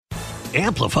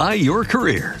Amplify your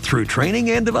career through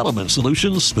training and development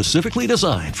solutions specifically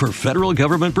designed for federal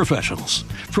government professionals.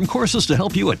 From courses to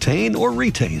help you attain or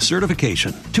retain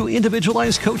certification, to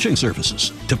individualized coaching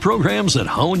services, to programs that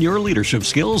hone your leadership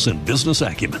skills and business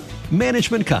acumen,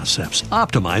 Management Concepts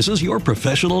optimizes your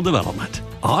professional development.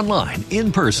 Online,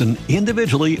 in person,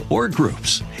 individually, or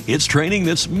groups, it's training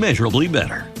that's measurably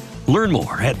better. Learn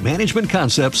more at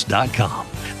managementconcepts.com.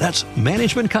 That's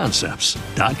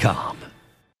managementconcepts.com.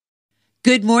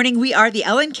 Good morning. We are the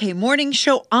L&K Morning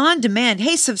Show on demand.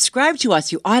 Hey, subscribe to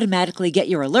us. You automatically get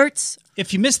your alerts.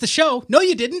 If you missed the show, no,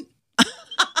 you didn't.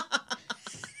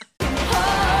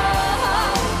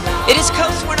 It is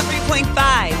Coast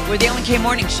 103.5. We're the L&K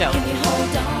Morning Show.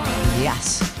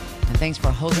 Yes. And thanks for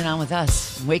holding on with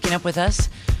us, waking up with us.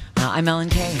 I'm Ellen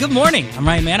K. Good morning. I'm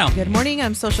Ryan Mano. Good morning.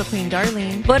 I'm Social Queen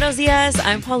Darlene. Buenos dias.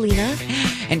 I'm Paulina.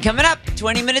 And coming up,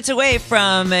 20 minutes away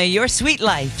from your sweet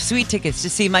life, sweet tickets to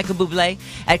see Michael Bublé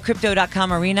at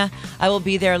Crypto.com Arena. I will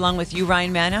be there along with you,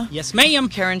 Ryan Mano. Yes, ma'am.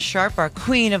 Karen Sharp, our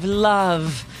queen of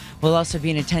love, will also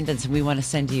be in attendance, and we want to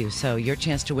send you. So your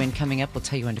chance to win coming up. We'll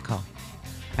tell you when to call.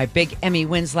 All right, big Emmy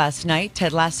wins last night.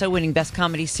 Ted Lasso winning Best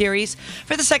Comedy Series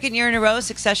for the second year in a row.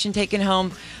 Succession taking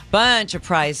home a bunch of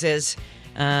prizes.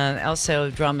 Also,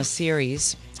 drama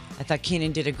series. I thought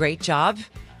Kenan did a great job.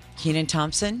 Kenan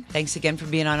Thompson, thanks again for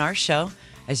being on our show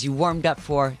as you warmed up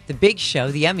for the big show,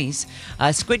 the Emmys.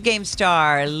 Squid Game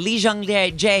star Lee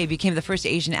Jung-jae became the first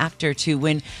Asian actor to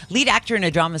win lead actor in a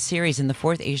drama series and the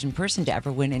fourth Asian person to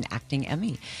ever win an acting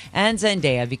Emmy. And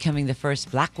Zendaya becoming the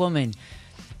first black woman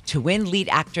to win lead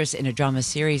actress in a drama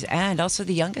series and also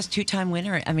the youngest two-time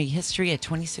winner in Emmy history at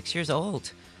 26 years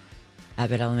old.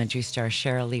 Abbott Elementary star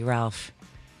Cheryl Lee Ralph.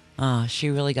 She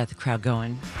really got the crowd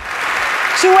going.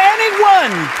 To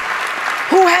anyone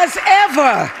who has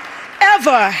ever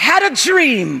had a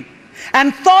dream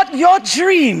and thought your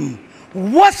dream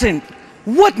wouldn't,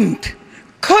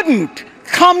 couldn't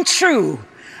come true,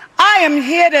 I am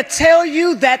here to tell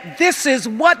you that this is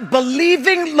what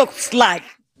believing looks like.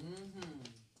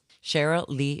 Cheryl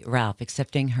Lee Ralph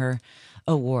accepting her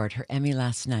award, her Emmy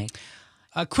last night.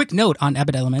 A quick note on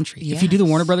Abbott Elementary. Yes. If you do the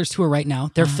Warner Brothers tour right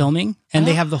now, they're filming, and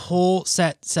they have the whole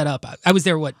set up. I was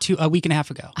there, a week and a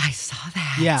half ago? I saw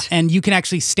that. Yeah, and you can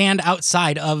actually stand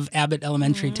outside of Abbott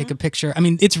Elementary, take a picture. I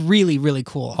mean, it's really, really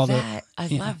cool. I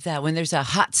love that when there's a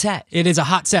hot set. It is a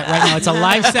hot set right now. It's a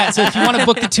live set. So if you want to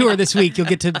book the tour this week, you'll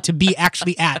get to be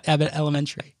actually at Abbott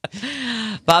Elementary.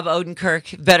 Bob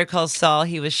Odenkirk, Better Call Saul.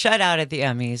 He was shut out at the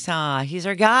Emmys. He's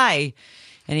our guy.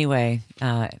 Anyway,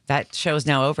 that show is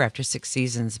now over after 6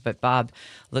 seasons, but Bob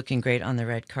looking great on the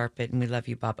red carpet, and we love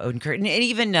you, Bob Odenkirk. And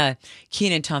even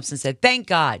Kenan Thompson said, thank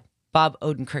God Bob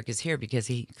Odenkirk is here because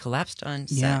he collapsed on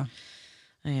set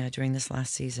during this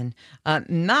last season.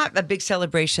 Not a big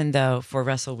celebration, though, for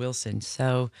Russell Wilson.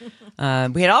 So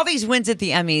we had all these wins at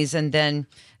the Emmys, and then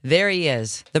there he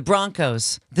is, the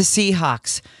Broncos, the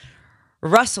Seahawks.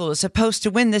 Russell was supposed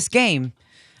to win this game.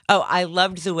 Oh, I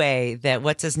loved the way that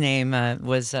what's his name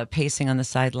was pacing on the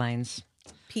sidelines.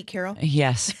 Pete Carroll?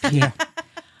 Yes. Yeah.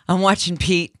 I'm watching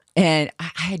Pete, and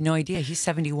I had no idea. He's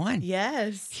 71.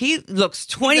 Yes. He looks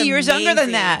 20 years younger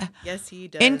than that. Yes, he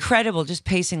does. Incredible, just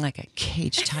pacing like a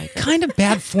caged tiger. Kind of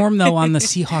bad form, though, on the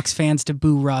Seahawks fans to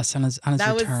boo Russ on his return.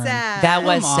 That was sad. That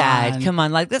was Come sad. on. Come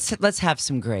on, like let's have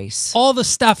some grace. All the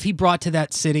stuff he brought to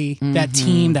that city, that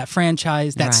team, that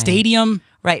franchise, that stadium.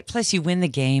 Right. Plus, you win the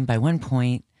game by 1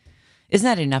 point. Isn't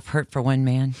that enough hurt for one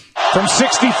man? From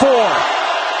 64,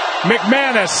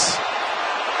 McManus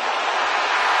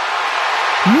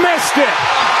missed it.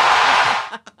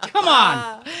 Come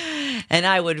on. And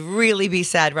I would really be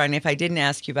sad, Ron, if I didn't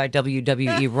ask you about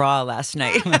WWE Raw last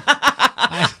night.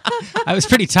 I was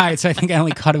pretty tired, so I think I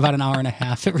only caught about an hour and a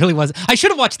half. It really was. I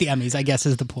should have watched the Emmys, I guess,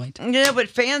 is the point. Yeah, but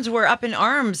fans were up in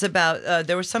arms about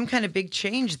there was some kind of big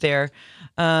change there.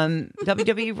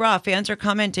 WWE Raw, fans are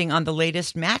commenting on the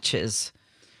latest matches.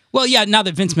 Well, yeah, now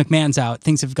that Vince McMahon's out,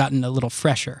 things have gotten a little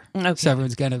fresher. Okay. So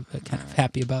everyone's kind of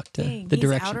happy about the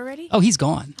direction. He's out already? Oh, he's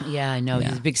gone. Yeah, I know. Yeah.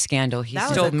 He's a big scandal. He That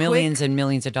was stole a millions quick- and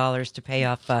millions of dollars to pay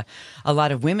off a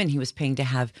lot of women he was paying to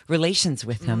have relations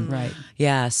with him. Right.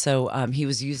 Yeah, so he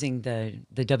was using the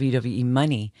WWE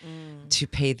money to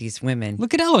pay these women.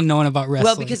 Look at Ellen knowing about wrestling.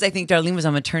 Well, because I think Darlene was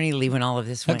on maternity leave when all of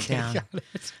this went down. Got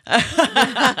it.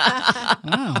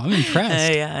 Wow, I'm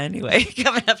impressed. Yeah, anyway,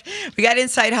 coming up, we got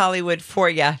Inside Hollywood for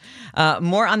you.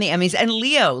 More on the Emmys. And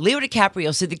Leo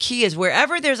DiCaprio said the key is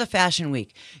wherever there's a fashion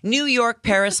week, New York,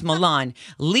 Paris, Milan,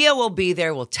 Leo will be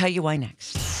there. We'll tell you why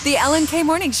next. The Ellen K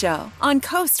Morning Show on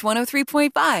Coast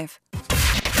 103.5.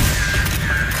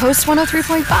 Coast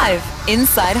 103.5,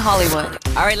 Inside Hollywood.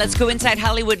 All right, let's go inside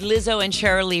Hollywood. Lizzo and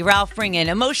Sheryl Lee Ralph bring in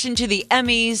emotion to the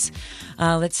Emmys.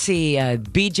 Let's see,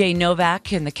 BJ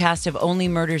Novak and the cast of Only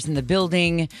Murders in the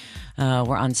Building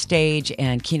were on stage,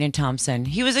 and Kenan Thompson.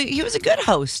 He was a good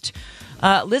host.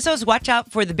 Lizzo's Watch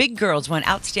Out for the Big Girls won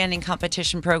Outstanding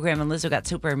Competition Program, and Lizzo got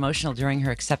super emotional during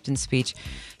her acceptance speech,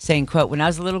 saying, quote, "When I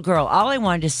was a little girl, all I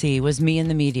wanted to see was me in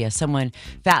the media, someone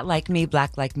fat like me,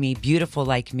 black like me, beautiful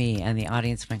like me," and the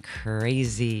audience went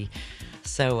crazy.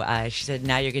 So she said,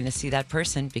 now you're going to see that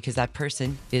person because that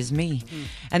person is me.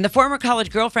 And the former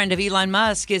college girlfriend of Elon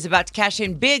Musk is about to cash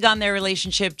in big on their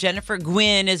relationship. Jennifer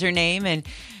Gwynn is her name, and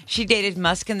she dated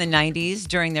Musk in the 90s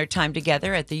during their time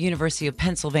together at the University of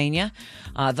Pennsylvania.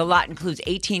 The lot includes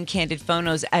 18 candid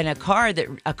photos and a card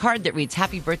that reads,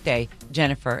 "Happy birthday,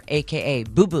 Jennifer, a.k.a.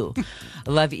 Boo Boo.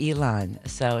 Love, Elon."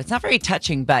 So it's not very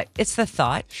touching, but it's the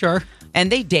thought. Sure.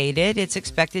 And they dated. It's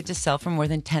expected to sell for more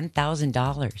than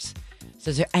 $10,000. So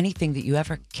is there anything that you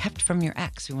ever kept from your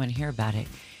ex? We want to hear about it.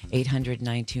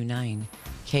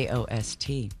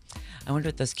 800-929-KOST. I wonder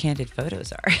what those candid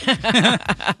photos are.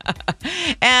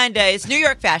 And it's New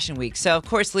York Fashion Week. So, of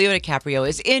course, Leo DiCaprio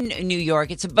is in New York.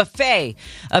 It's a buffet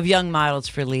of young models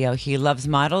for Leo. He loves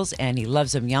models, and he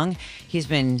loves them young. He's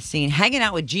been seen hanging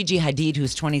out with Gigi Hadid,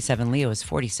 who's 27. Leo is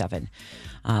 47.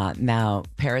 Now,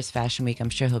 Paris Fashion Week,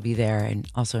 I'm sure he'll be there, and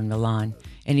also in Milan.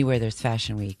 Anywhere there's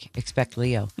Fashion Week, expect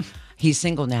Leo. He's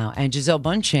single now. And Gisele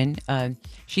Bundchen,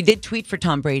 she did tweet for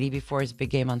Tom Brady before his big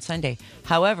game on Sunday.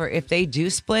 However, if they do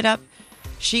split up,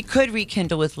 she could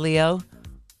rekindle with Leo,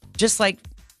 just like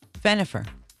Bennifer,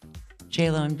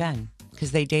 J-Lo and Ben,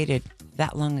 because they dated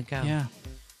that long ago. Yeah.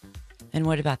 And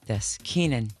what about this?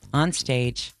 Kenan on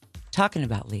stage talking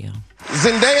about Leo.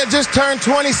 Zendaya just turned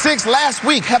 26 last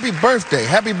week. Happy birthday.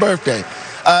 Happy birthday.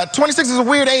 26 is a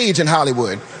weird age in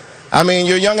Hollywood. I mean,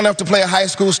 you're young enough to play a high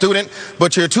school student,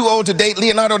 but you're too old to date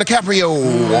Leonardo DiCaprio.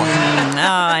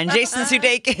 And Jason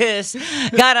Sudeikis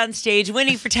got on stage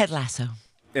winning for Ted Lasso.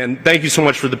 And thank you so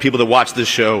much for the people that watch this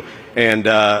show and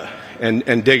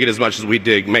dig it as much as we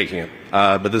dig making it.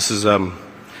 But this is, I'm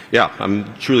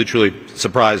truly, truly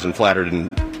surprised and flattered, and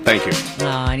thank you.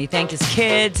 And he thanked his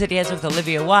kids that he has with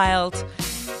Olivia Wilde.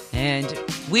 And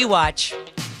we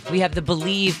have the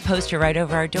Believe poster right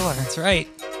over our door. That's right.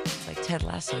 Like Ted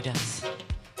Lasso does.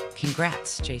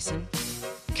 Congrats, Jason.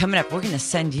 Coming up, we're going to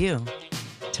send you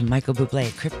to Michael Bublé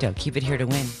at Crypto. Keep it here to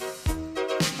win.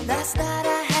 Last night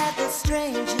I had the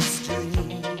strangest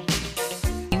dream.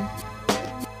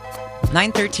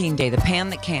 9/13 day, the pan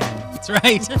that can. That's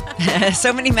right.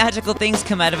 So many magical things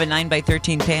come out of a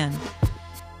 9x13 pan.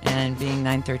 And being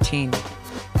 9/13,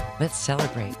 let's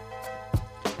celebrate.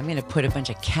 I'm going to put a bunch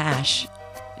of cash,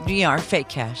 our fake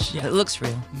cash, that looks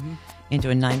real, into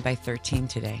a 9x13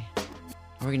 today.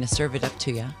 We're going to serve it up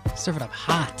to you. Serve it up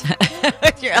hot.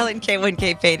 With your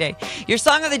LNK1K payday. Your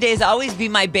song of the day is Always Be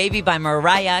My Baby by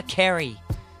Mariah Carey.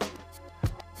 All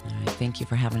right, thank you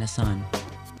for having us on.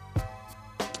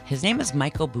 His name is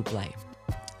Michael Bublé,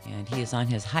 and he is on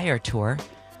his Higher tour.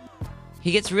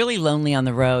 He gets really lonely on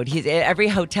the road. Every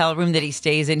hotel room that he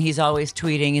stays in, he's always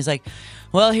tweeting. He's like,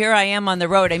 well, here I am on the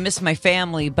road. I miss my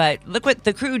family, but look what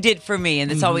the crew did for me.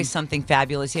 And it's always something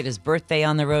fabulous. He had his birthday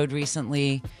on the road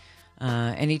recently.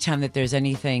 Anytime that there's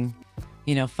anything,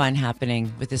 fun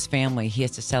happening with his family, he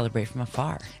has to celebrate from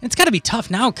afar. It's got to be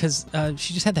tough now because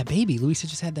she just had that baby. Louisa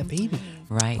just had that baby.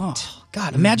 Right. Oh,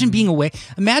 God. Imagine being away.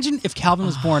 Imagine if Calvin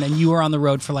was born and you were on the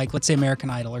road for, let's say,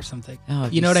 American Idol or something. Oh,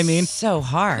 you know what I mean? So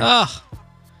hard. Oh.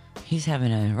 He's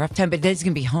having a rough time, but then he's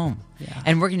going to be home. Yeah.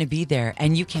 And we're going to be there,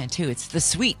 and you can too. It's the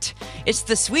Sweet. It's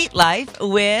the Sweet Life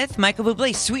with Michael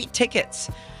Bublé. Sweet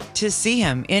tickets to see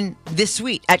him in the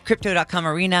Suite at Crypto.com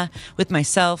Arena with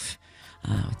myself,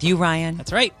 with you, Ryan.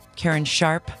 That's right. Karen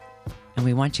Sharp, and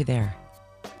we want you there.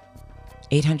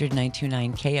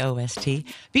 800-929-KOST.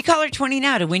 Be caller 20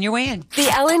 now to win your way in. The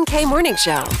LNK Morning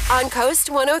Show on Coast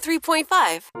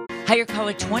 103.5. Higher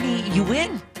caller 20, you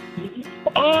win.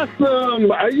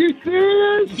 Awesome! Are you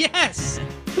serious? Yes.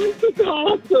 This is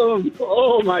awesome!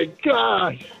 Oh my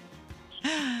gosh!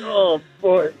 Oh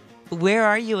boy! Where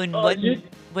are you, and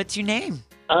what's your name?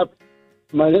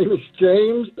 My name is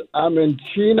James. I'm in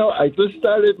Chino. I just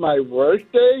started my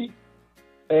workday,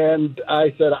 and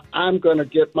I said I'm going to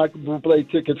get Michael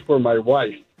Bublé tickets for my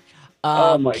wife.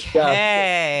 Oh my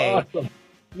gosh! Awesome!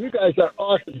 You guys are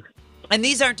awesome. And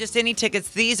these aren't just any tickets;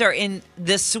 these are in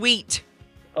the Suite.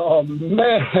 Oh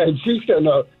man, she's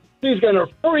gonna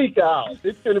freak out.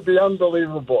 It's gonna be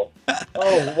unbelievable.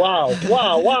 Oh wow.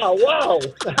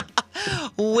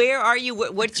 Where are you?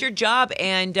 What's your job,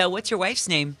 and what's your wife's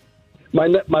name?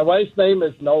 My wife's name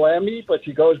is Noemi, but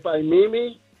she goes by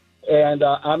Mimi, and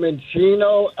I'm in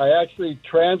Chino. I actually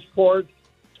transport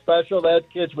special ed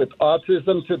kids with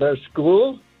autism to their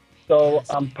school. So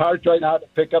I'm parked right now to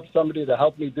pick up somebody to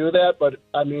help me do that. But,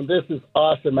 I mean, this is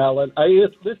awesome, Alan. I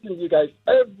just listen to you guys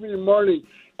every morning,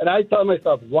 and I tell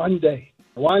myself, one day.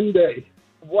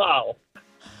 Wow.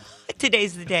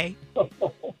 Today's the day.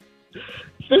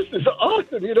 This is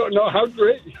awesome. You don't know how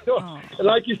great. And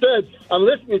like you said, I'm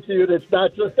listening to you, and it's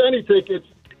not just any tickets.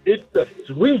 It's the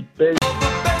sweet, baby.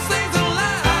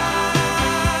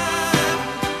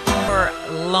 For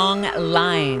long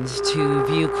lines to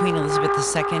view Queen Elizabeth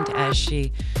II as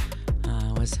she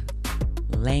was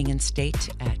laying in state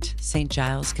at St.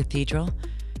 Giles Cathedral,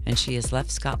 and she has left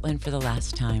Scotland for the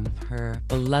last time. Her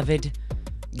beloved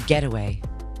getaway.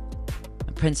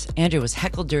 Prince Andrew was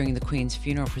heckled during the Queen's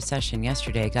funeral procession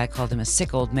yesterday. A guy called him a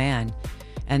sick old man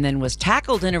and then was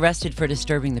tackled and arrested for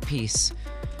disturbing the peace.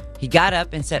 He got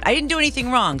up and said, "I didn't do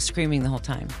anything wrong," screaming the whole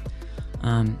time.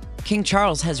 King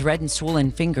Charles has red and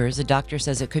swollen fingers. A doctor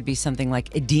says it could be something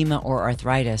like edema or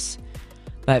arthritis,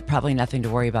 but probably nothing to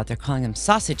worry about. They're calling them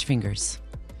sausage fingers.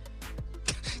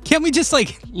 Can't we just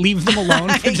leave them alone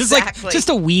for Exactly. just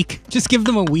a week? Just give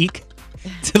them a week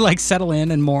to settle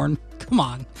in and mourn. Come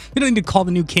on. We don't need to call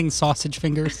the new king sausage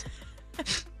fingers.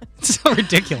 It's so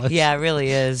ridiculous. Yeah, it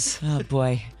really is. Oh,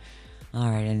 boy. All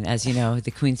right. And as you know,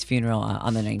 the Queen's funeral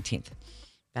on the 19th.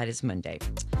 That is Monday.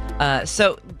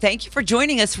 So thank you for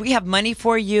joining us. We have money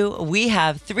for you. We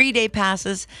have 3-day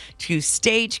passes to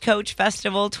Stagecoach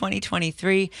Festival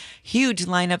 2023. Huge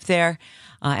lineup there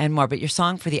and more. But your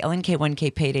song for the LNK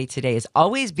 1K payday today is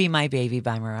Always Be My Baby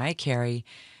by Mariah Carey.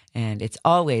 And it's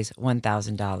always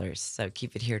 $1,000. So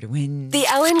keep it here to win. The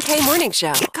LNK Morning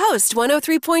Show, Coast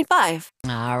 103.5.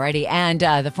 All righty. And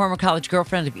the former college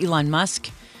girlfriend of Elon Musk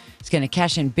is going to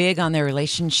cash in big on their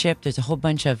relationship. There's a whole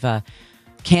bunch of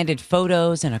candid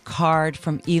photos and a card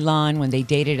from Elon when they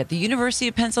dated at the University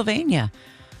of Pennsylvania.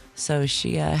 So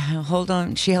she held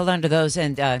on to those,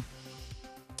 and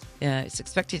it's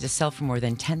expected to sell for more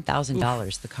than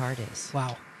 $10,000. The card is.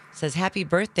 Wow. Says, "Happy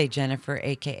birthday, Jennifer,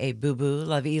 a.k.a. Boo Boo.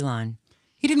 Love, Elon."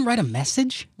 He didn't write a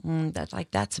message?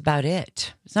 That's about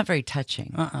it. It's not very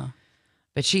touching.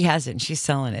 But she has it, and she's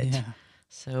selling it. Yeah.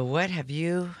 So what have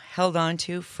you held on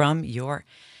to from your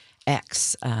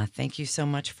ex? Thank you so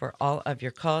much for all of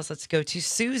your calls. Let's go to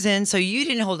Susan. So you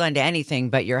didn't hold on to anything,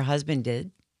 but your husband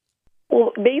did?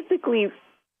 Well, basically,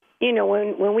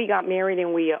 when we got married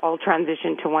and we all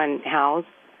transitioned to one house,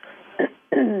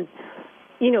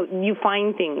 you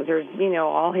find things. There's,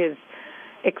 all his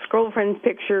ex-girlfriend's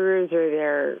pictures or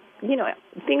their,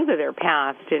 things of their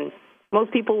past. And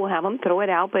most people will have them, throw it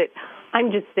out. But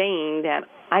I'm just saying that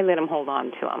I let him hold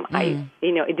on to them.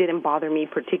 It didn't bother me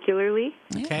particularly.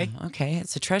 Okay. Okay.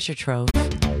 It's a treasure trove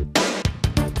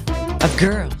of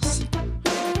girls.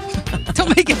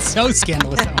 Don't make it so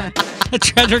scandalous. A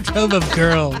treasure trove of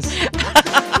girls.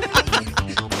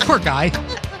 Poor guy.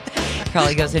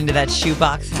 Probably goes into that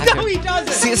shoebox. No, he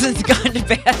doesn't. Susan's gone to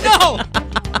bed. No.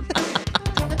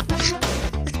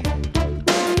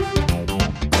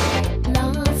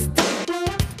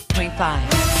 25.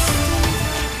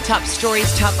 Top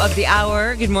stories, top of the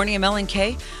hour. Good morning, I'm Ellen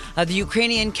K. The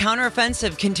Ukrainian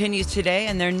counteroffensive continues today,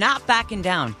 and they're not backing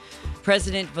down.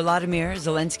 President Volodymyr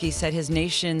Zelensky said his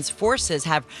nation's forces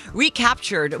have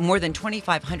recaptured more than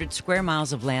 2,500 square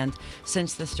miles of land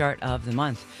since the start of the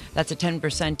month. That's a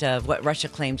 10% of what Russia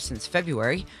claimed since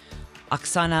February.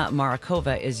 Oksana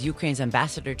Marakova is Ukraine's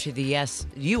ambassador to the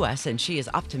U.S., and she is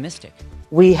optimistic.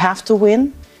 We have to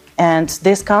win, and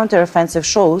this counteroffensive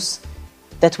shows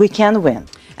that we can win.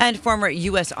 And former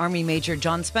U.S. Army Major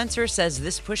John Spencer says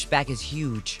this pushback is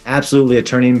huge. Absolutely a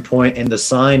turning point and the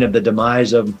sign of the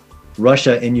demise of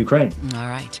Russia in Ukraine. All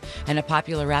right. And a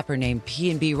popular rapper named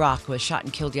P&B Rock was shot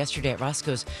and killed yesterday at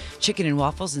Roscoe's Chicken and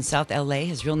Waffles in South L.A.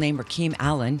 His real name, Rakeem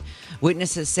Allen.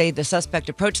 Witnesses say the suspect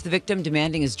approached the victim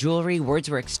demanding his jewelry. Words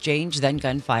were exchanged, then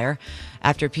gunfire.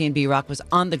 After P&B Rock was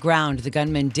on the ground, the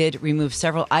gunman did remove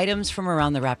several items from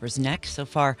around the rapper's neck. So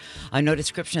far, no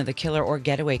description of the killer or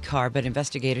getaway car, but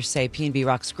investigators say P&B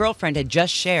Rock's girlfriend had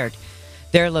just shared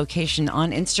their location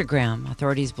on Instagram.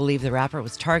 Authorities believe the rapper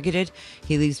was targeted.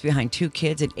 He leaves behind 2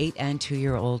 kids, an 8 and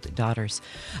 2-year-old daughters.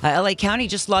 LA County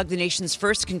just logged the nation's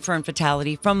first confirmed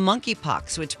fatality from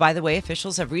monkeypox, which, by the way,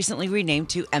 officials have recently renamed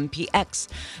to MPX.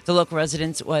 The local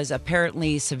resident was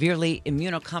apparently severely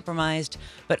immunocompromised,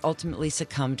 but ultimately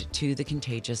succumbed to the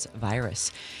contagious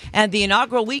virus. And the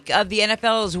inaugural week of the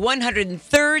NFL's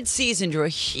 103rd season drew a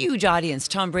huge audience.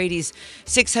 Tom Brady's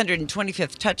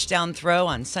 625th touchdown throw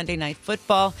on Sunday Night Football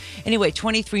football. Anyway,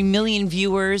 23 million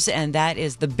viewers, and that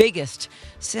is the biggest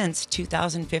since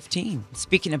 2015.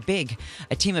 Speaking of big,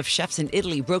 a team of chefs in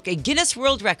Italy broke a Guinness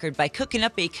World Record by cooking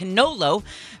up a cannolo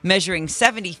measuring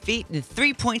 70 feet and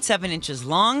 3.7 inches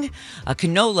long. A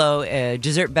cannolo, a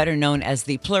dessert better known as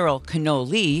the plural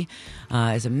cannoli,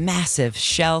 is a massive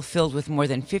shell filled with more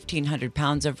than 1,500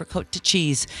 pounds of ricotta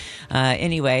cheese.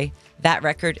 Anyway, that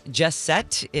record just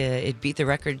set. It beat the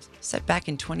record set back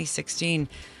in 2016,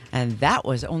 and that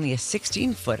was only a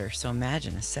 16-footer. So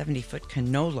imagine a 70-foot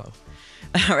cannolo.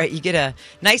 All right, you get a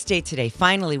nice day today.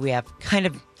 Finally, we have kind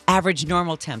of average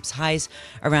normal temps, highs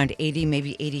around 80,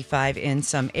 maybe 85 in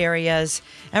some areas.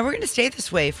 And we're going to stay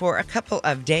this way for a couple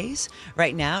of days.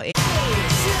 Right now,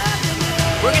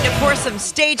 we're going to pour some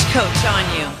Stagecoach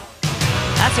on you.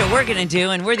 That's what we're going to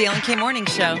do, and we're the Ellen K Morning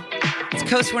Show. It's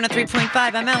Coast 103.5.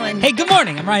 I'm Ellen. Hey, good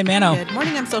morning. I'm Ryan Manno. Good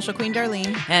morning. I'm Social Queen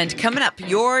Darlene. And coming up,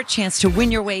 your chance to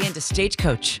win your way into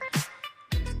Stagecoach.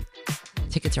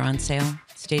 Tickets are on sale.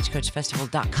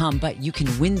 StagecoachFestival.com, but you can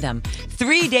win them.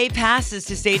 3-day passes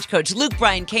to Stagecoach. Luke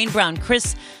Bryan, Kane Brown,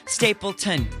 Chris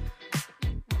Stapleton,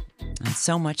 and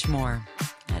so much more.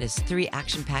 That is 3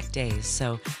 action-packed days.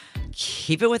 So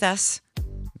keep it with us.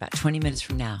 About 20 minutes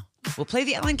from now, we'll play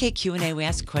the Ellen K Q&A. We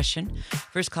ask a question.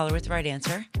 First caller with the right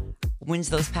answer wins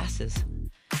those passes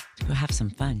to go have some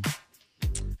fun.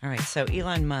 All right, so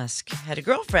Elon Musk had a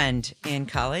girlfriend in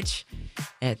college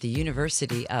at the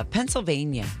University of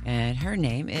Pennsylvania, and her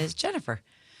name is Jennifer.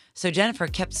 So Jennifer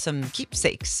kept some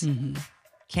keepsakes,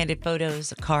 candid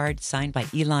photos, a card signed by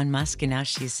Elon Musk, and now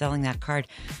she's selling that card.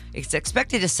 It's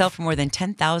expected to sell for more than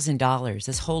 $10,000,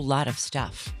 this whole lot of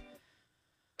stuff.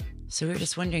 So we were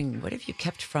just wondering, what have you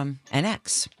kept from an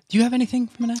ex? Do you have anything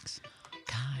from an ex?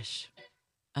 Gosh,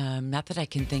 not that I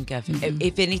can think of.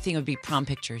 If anything, it would be prom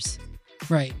pictures.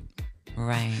 Right.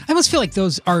 Right. I almost feel like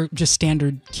those are just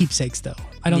standard keepsakes, though.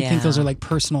 I don't think those are like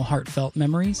personal, heartfelt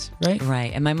memories, right?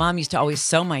 Right. And my mom used to always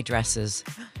sew my dresses.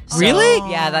 So, really?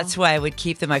 Yeah, that's why I would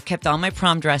keep them. I've kept all my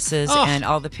prom dresses and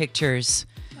all the pictures.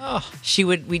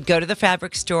 We'd go to the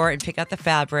fabric store and pick out the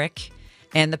fabric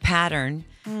and the pattern.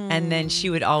 And then she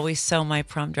would always sew my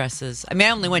prom dresses. I mean,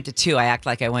 I only went to 2. I act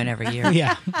like I went every year.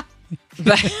 Yeah.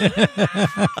 But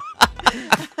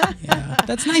yeah,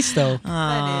 that's nice, though.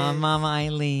 Aw, Mama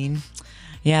Eileen.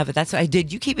 Yeah, but that's what I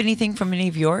did. You keep anything from any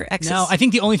of your exes? No, I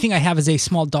think the only thing I have is a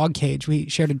small dog cage. We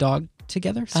shared a dog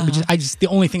together. So the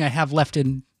only thing I have left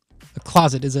in the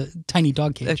closet is a tiny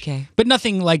dog cage. Okay. But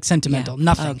nothing like sentimental.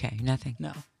 Nothing. Okay, nothing.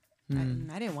 No.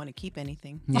 I didn't want to keep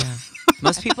anything. Yeah.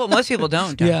 Most people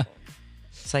don't. Yeah.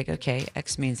 It's like, okay,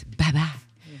 X means bye-bye.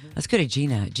 Let's go to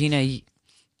Gina. Gina,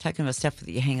 talking about stuff that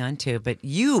you hang on to, but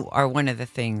you are one of the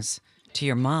things to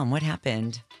your mom. What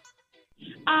happened?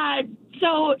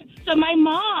 So my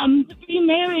mom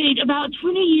remarried about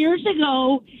 20 years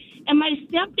ago, and my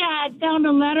stepdad found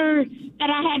a letter that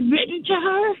I had written to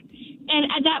her,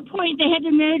 and at that point they had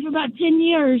been married for about 10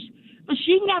 years, but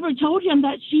she never told him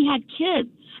that she had kids.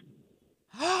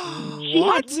 She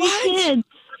had 3 kids.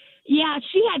 Yeah,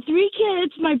 she had 3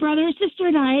 kids, my brother, sister,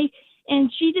 and I,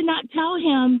 and she did not tell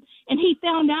him, and he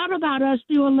found out about us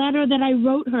through a letter that I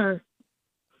wrote her.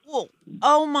 Whoa.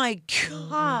 Oh, my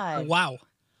God. Wow.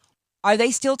 Are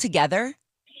they still together?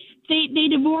 They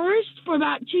divorced for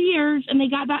about 2 years, and they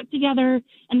got back together,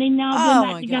 and they now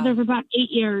been back together for about 8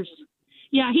 years.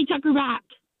 Yeah, he took her back.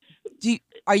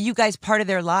 Are you guys part of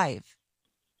their life?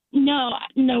 No,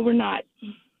 we're not.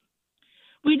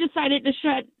 We decided to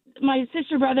my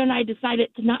sister, brother, and I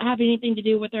decided to not have anything to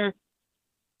do with her.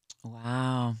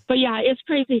 Wow. But yeah, it's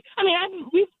crazy. I mean,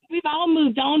 we've all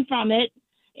moved on from it,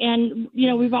 and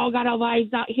we've all got our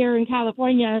lives out here in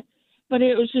California. But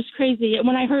it was just crazy. And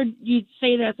when I heard you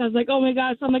say this, I was like, oh my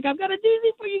gosh! So I'm like, I've got a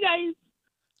doozy for you guys.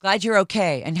 Glad you're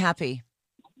okay and happy.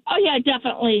 Oh yeah,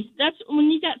 definitely. That's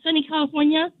when you got sunny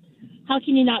California. How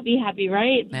can you not be happy,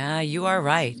 right? You are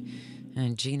right.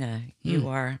 And Gina, you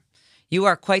are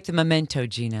quite the memento,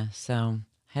 Gina. So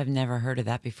I have never heard of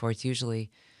that before. It's usually,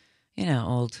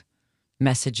 old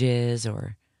messages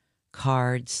or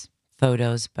cards,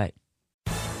 photos, but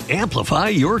Amplify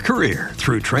your career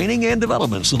through training and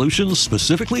development solutions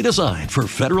specifically designed for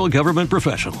federal government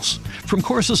professionals. From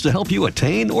courses to help you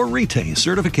attain or retain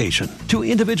certification, to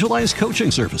individualized coaching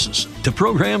services, to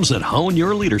programs that hone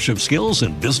your leadership skills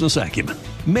and business acumen,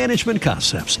 Management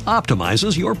Concepts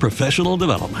optimizes your professional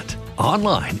development.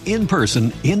 Online, in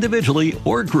person, individually,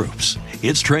 or groups,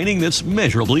 it's training that's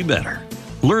measurably better.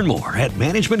 Learn more at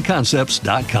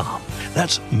managementconcepts.com.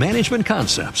 That's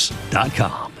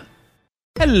managementconcepts.com.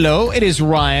 Hello, it is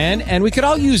Ryan, and we could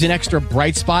all use an extra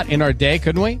bright spot in our day,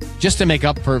 couldn't we? Just to make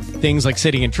up for things like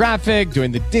sitting in traffic,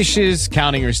 doing the dishes,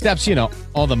 counting your steps,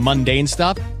 all the mundane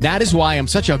stuff. That is why I'm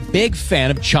such a big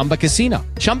fan of Chumba Casino.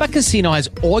 Chumba Casino has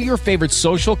all your favorite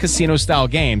social casino-style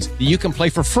games that you can play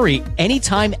for free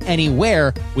anytime,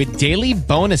 anywhere with daily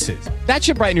bonuses. That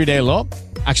should brighten your day a little.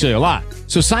 Actually, a lot.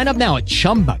 So sign up now at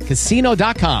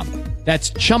ChumbaCasino.com.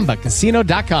 That's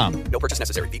ChumbaCasino.com. No purchase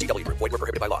necessary. VGW Group. Void where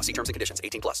prohibited by law. See terms and conditions.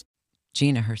 18+.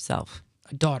 Gina herself.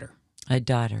 A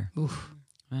daughter. Oof.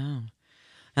 Wow.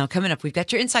 Now, coming up, we've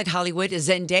got your Inside Hollywood.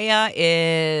 Zendaya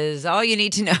is all you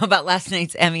need to know about last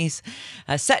night's Emmys,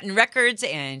 setting records,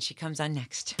 and she comes on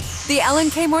next. The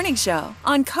Ellen K. Morning Show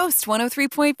on Coast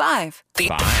 103.5.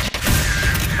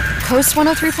 Coast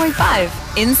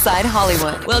 103.5, Inside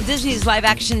Hollywood. Well, Disney's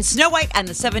live-action Snow White and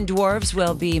the Seven Dwarfs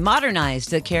will be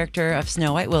modernized. The character of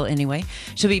Snow White will, anyway.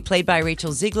 She'll be played by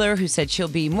Rachel Ziegler, who said she'll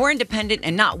be more independent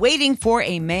and not waiting for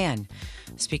a man.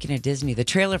 Speaking of Disney, the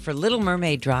trailer for Little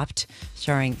Mermaid dropped,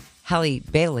 starring Halle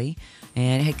Bailey,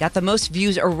 and it got the most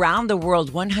views around the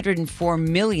world, 104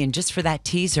 million just for that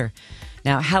teaser.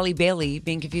 Now, Halle Bailey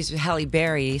being confused with Halle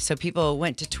Berry, so people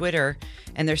went to Twitter,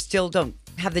 and they still don't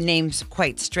have the names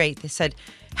quite straight. They said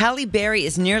Halle Berry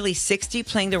is nearly 60,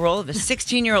 playing the role of a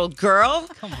 16-year-old girl.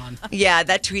 Come on. Yeah,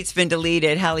 that tweet's been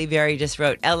deleted. Halle Berry just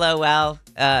wrote, LOL,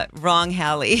 wrong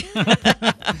Halle.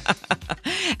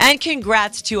 And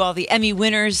congrats to all the Emmy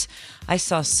winners. I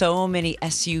saw so many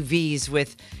SUVs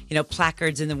with,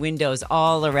 placards in the windows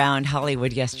all around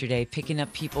Hollywood yesterday, picking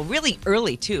up people really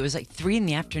early, too. It was like 3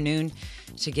 p.m.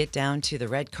 to get down to the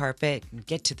red carpet and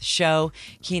get to the show.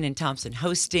 Kenan Thompson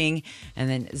hosting, and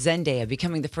then Zendaya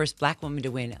becoming the first Black woman to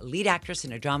win lead actress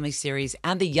in a drama series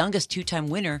and the youngest 2-time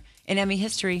winner in Emmy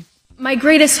history. My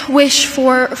greatest wish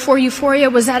for Euphoria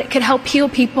was that it could help heal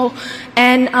people.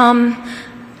 And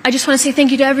I just want to say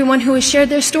thank you to everyone who has shared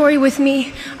their story with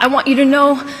me. I want you to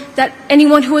know that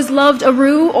anyone who has loved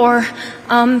Aru or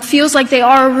feels like they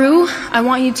are Aru, I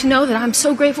want you to know that I'm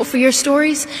so grateful for your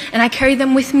stories, and I carry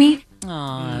them with me.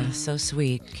 Aw, so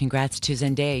sweet. Congrats to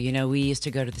Zendaya. We used to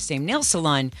go to the same nail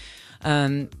salon,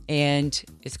 and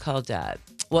it's called,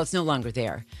 it's no longer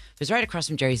there. It was right across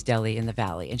from Jerry's Deli in the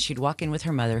Valley, and she'd walk in with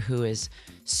her mother, who is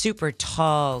super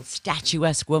tall,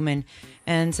 statuesque woman,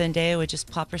 and Zendaya would just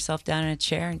plop herself down in a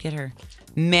chair and get her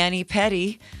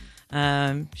mani-pedi.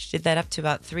 She did that up to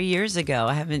about 3 years ago.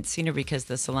 I haven't seen her because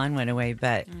the salon went away,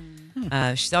 but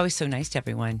she's always so nice to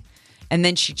everyone. And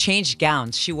then she changed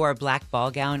gowns. She wore a black ball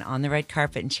gown on the red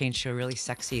carpet and changed to a really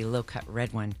sexy low-cut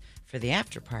red one for the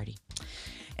after party.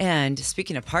 And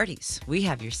speaking of parties, we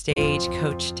have your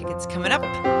Stagecoach tickets coming up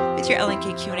with your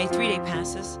LNK Q&A 3-day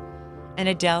passes. And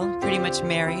Adele, pretty much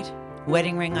married,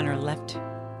 wedding ring on her left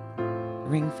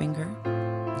ring finger.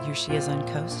 Here she is on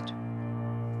Coast.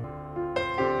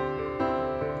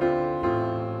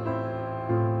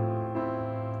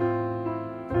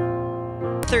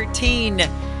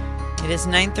 It is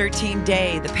 9/13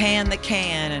 day, the pan, the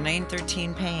can, a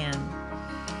 9/13 pan.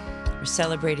 We're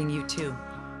celebrating you too.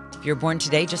 If you're born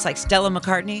today, just like Stella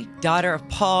McCartney, daughter of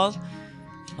Paul,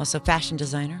 also fashion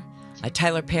designer.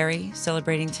 Tyler Perry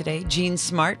celebrating today. Jean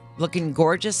Smart, looking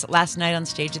gorgeous last night on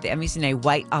stage at the Emmys in a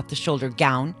white off-the-shoulder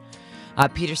gown.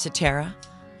 Peter Cetera,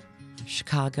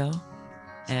 Chicago.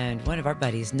 And one of our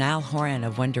buddies, Niall Horan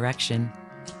of One Direction,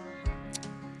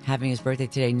 having his birthday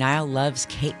today. Niall loves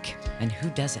cake, and who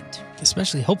doesn't?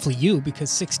 Especially, hopefully you, because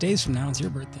 6 days from now is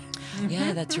your birthday.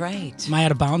 Yeah, that's right. Am I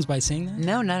out of bounds by saying that?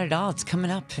 No, not at all. It's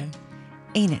coming up. Okay.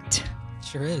 Ain't it?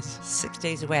 Sure is. 6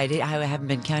 days away. I haven't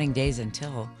been counting days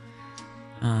until.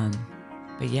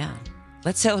 But yeah,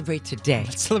 let's celebrate today.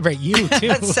 Let's celebrate you, too.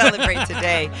 Let's celebrate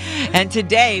today. And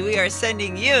today we are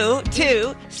sending you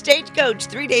to Stagecoach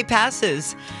 3-day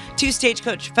passes to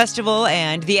Stagecoach Festival,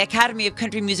 and the Academy of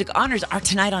Country Music Honors are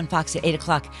tonight on Fox at 8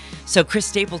 o'clock. So Chris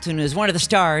Stapleton, who is one of the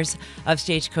stars of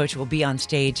Stagecoach, will be on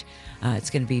stage.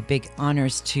 It's going to be big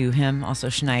honors to him. Also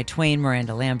Shania Twain,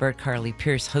 Miranda Lambert, Carly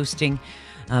Pierce hosting.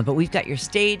 But we've got your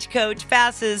Stagecoach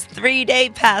passes, 3-day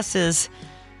passes.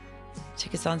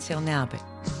 Tickets on sale now, but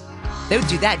they would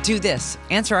do that. Do this.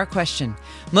 Answer our question.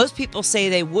 Most people say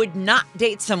they would not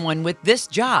date someone with this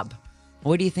job.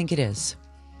 What do you think it is?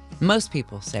 Most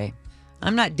people say,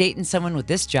 I'm not dating someone with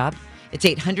this job. It's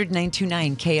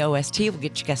 800-929-KOST. We'll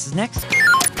get your guesses next.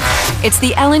 It's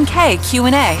the Ellen K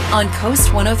Q&A on Coast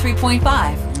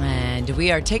 103.5. And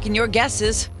we are taking your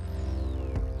guesses.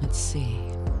 Let's see.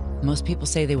 Most people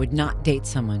say they would not date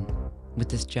someone with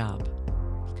this job.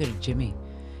 Let's go to Jimmy.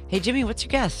 Hey, Jimmy, what's your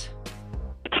guess?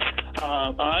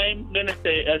 I'm going to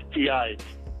say FBI.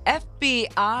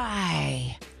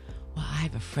 FBI. Well,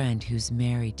 have a friend who's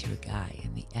married to a guy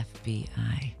in the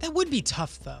FBI. That would be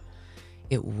tough, though.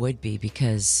 It would be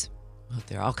because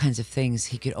there are all kinds of things.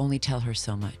 He could only tell her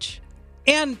so much.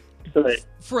 And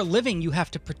for a living, you have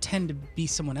to pretend to be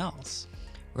someone else.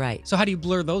 Right. So how do you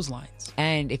blur those lines?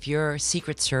 And if you're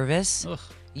Secret Service,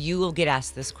 you will get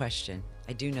asked this question.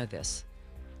 I do know this.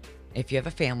 If you have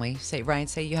a family, say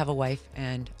you have a wife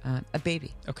and a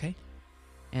baby. Okay.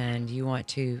 And you want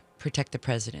to protect the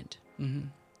president. Mm-hmm.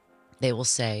 They will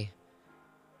say,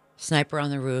 sniper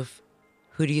on the roof,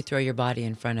 who do you throw your body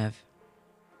in front of?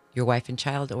 Your wife and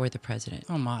child or the president?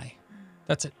 Oh, my.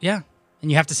 That's it. Yeah. And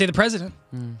you have to say the president.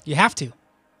 You have to.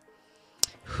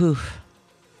 Whew.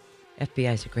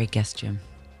 FBI is a great guest, Jim.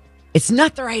 It's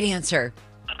not the right answer.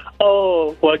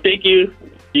 Oh, well, thank you.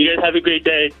 You guys have a great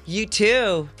day. You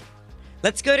too.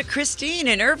 Let's go to Christine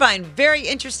in Irvine. Very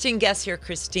interesting guest here,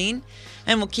 Christine.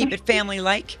 And we'll keep it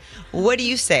family-like. What do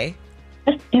you say?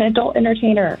 An adult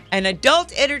entertainer. An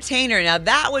adult entertainer. Now,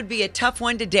 that would be a tough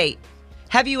one to date.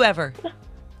 Have you ever?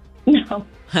 No.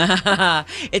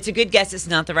 It's a good guess. It's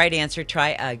not the right answer. Try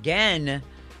again.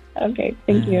 Okay,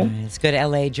 thank you. Let's go to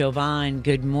L.A. Jovan.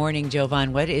 Good morning,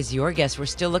 Jovan. What is your guess? We're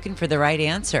still looking for the right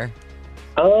answer.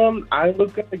 I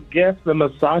was going to guess the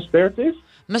massage therapist.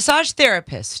 Massage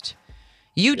therapist.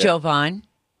 You, Jovan,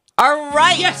 are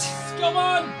right. Yes,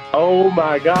 Jovan. Oh,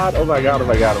 my God. Oh, my God. Oh,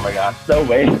 my God. Oh, my God. No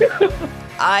way.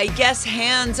 I guess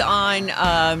hands on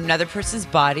another person's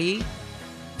body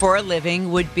for a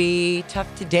living would be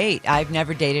tough to date. I've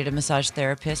never dated a massage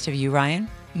therapist. Have you, Ryan?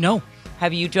 No.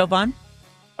 Have you, Jovan?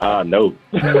 No.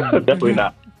 Definitely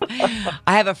not.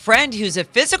 I have a friend who's a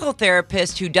physical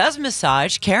therapist who does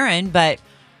massage, Karen, but,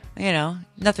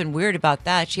 nothing weird about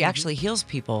that. She actually heals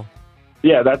people.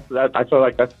 Yeah, I feel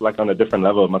like that's like on a different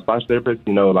level. Massage therapist,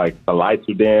 like the lights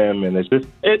are dim, and it's just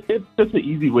an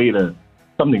easy way to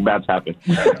something bad's happen.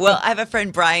 Well, I have a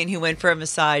friend, Brian, who went for a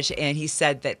massage, and he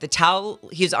said that the towel,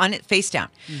 he was on it face down.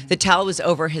 Mm-hmm. The towel was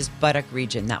over his buttock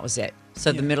region. That was it.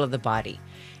 So the middle of the body.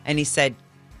 And he said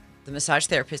the massage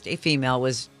therapist, a female,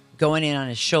 was going in on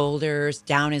his shoulders,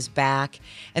 down his back.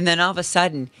 And then all of a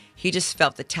sudden, he just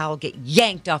felt the towel get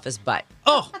yanked off his butt.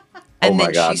 Oh. And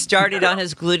then she started on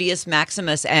his gluteus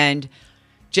maximus and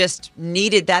just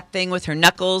kneaded that thing with her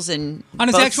knuckles and on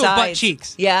his both actual sides. butt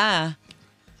cheeks. Yeah.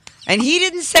 And he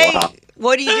didn't say,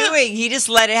 what are you doing? He just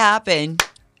let it happen.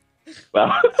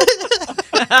 Wow.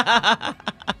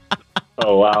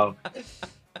 Oh, wow.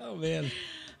 Oh, man.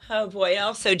 Oh, boy.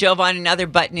 Also, Jovan, in other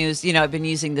butt news, I've been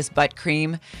using this butt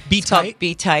cream. Be Tight?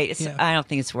 Be Tight. I don't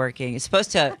think it's working. It's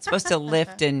supposed to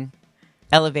lift and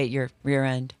elevate your rear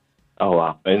end. Oh,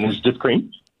 wow. And it's just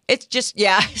cream? It's just,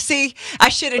 See, I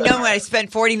should have known when I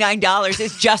spent $49.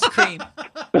 It's just cream.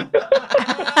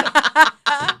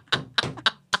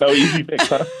 No easy fix,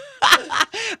 huh?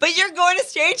 But you're going to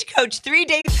Stagecoach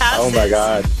 3-day passes. Oh, my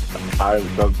God. I'm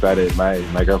so excited. My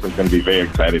girlfriend's going to be very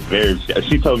excited.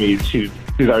 She told me she's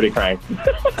already crying.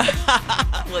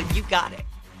 Well, you got it.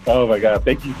 Oh, my God.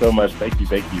 Thank you so much. Thank you.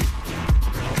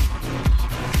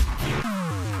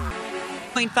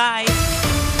 0.5.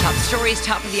 Top stories,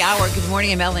 top of the hour. Good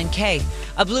morning, I'm LNK.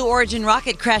 A Blue Origin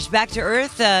rocket crashed back to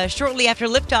Earth shortly after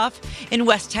liftoff in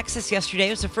West Texas yesterday.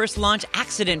 It was the first launch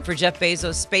accident for Jeff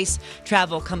Bezos' space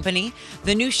travel company.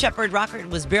 The New Shepard rocket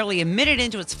was barely a minute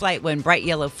into its flight when bright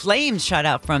yellow flames shot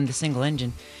out from the single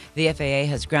engine. The FAA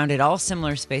has grounded all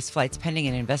similar space flights pending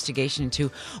an investigation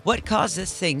into what caused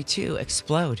this thing to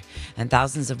explode. And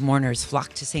thousands of mourners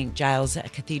flocked to St. Giles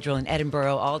Cathedral in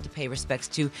Edinburgh, all to pay respects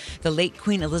to the late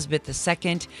Queen Elizabeth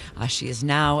II. She has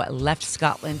now left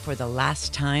Scotland for the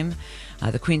last time.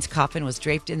 The Queen's coffin was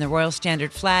draped in the Royal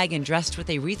Standard flag and dressed with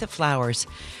a wreath of flowers.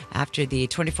 After the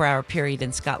 24-hour period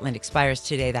in Scotland expires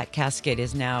today, that casket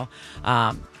is now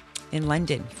in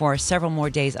London for several more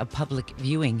days of public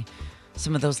viewing.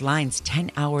 Some of those lines,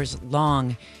 10 hours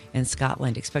long in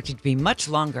Scotland, expected to be much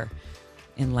longer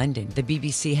in London. The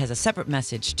BBC has a separate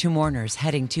message to mourners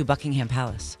heading to Buckingham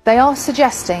Palace. They are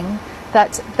suggesting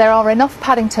that there are enough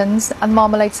Paddingtons and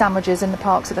marmalade sandwiches in the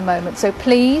parks at the moment. So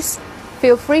please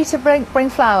feel free to bring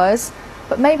flowers,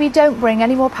 but maybe don't bring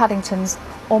any more Paddingtons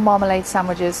or marmalade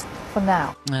sandwiches for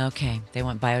now. Okay, they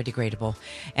want biodegradable.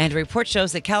 And a report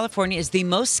shows that California is the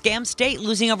most scammed state,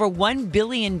 losing over $1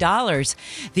 billion.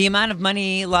 The amount of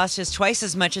money lost is twice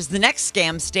as much as the next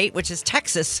scam state, which is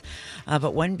Texas. But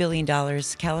 $1 billion,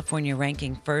 California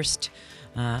ranking first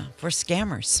for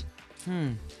scammers.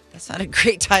 That's not a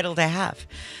great title to have.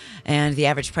 And the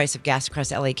average price of gas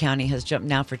across LA County has jumped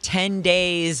now for 10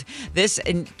 days. This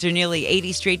into nearly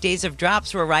 80 straight days of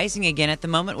drops. We're rising again. At the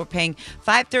moment, we're paying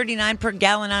 $5.39 per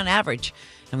gallon on average.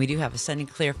 And we do have a sunny,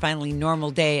 clear, finally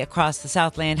normal day across the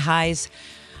Southland. Highs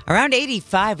around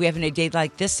 85. We haven't had a day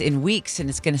like this in weeks, and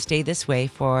it's going to stay this way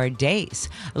for days.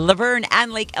 Laverne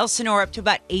and Lake Elsinore up to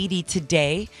about 80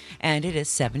 today, and it is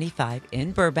 75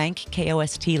 in Burbank,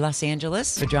 KOST Los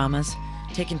Angeles. The dramas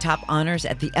taking top honors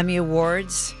at the Emmy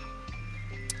Awards.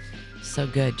 So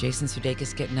good. Jason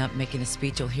Sudeikis getting up, making a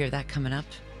speech. You'll hear that coming up.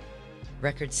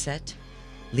 Record set.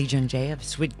 Lee Jung-jae of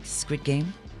Squid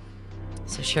Game.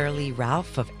 So Sheryl Lee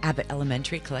Ralph of Abbott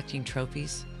Elementary collecting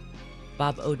trophies.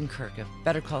 Bob Odenkirk of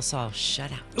Better Call Saul,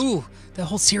 shutout. Ooh, the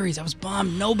whole series. I was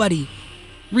bummed. Nobody.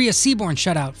 Rhea Seaborn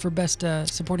shutout for Best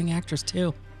Supporting Actress,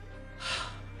 too.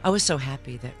 I was so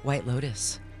happy that White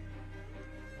Lotus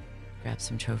grabbed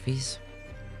some trophies.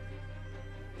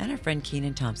 And our friend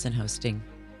Kenan Thompson hosting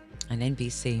on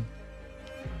NBC.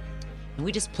 And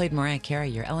we just played Mariah Carey,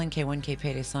 your LNK 1K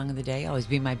Payday Song of the Day, Always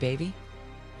Be My Baby.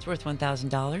 It's worth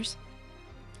 $1,000.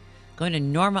 Going to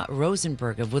Norma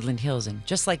Rosenberg of Woodland Hills, and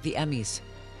just like the Emmys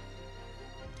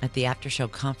at the after-show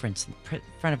conference in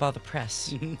front of all the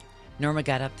press, Norma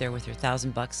got up there with her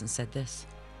 $1,000 and said this.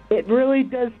 It really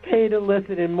does pay to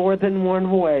listen in more than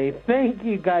one way. Thank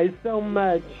you guys so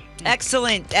much.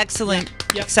 Excellent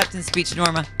acceptance speech,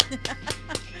 Norma.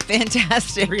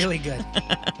 Fantastic. Really good.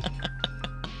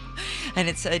 And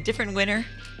it's a different winner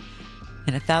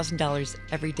and $1,000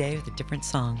 every day with a different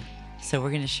song. So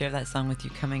we're going to share that song with you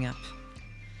coming up.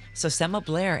 So Selma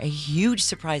Blair, a huge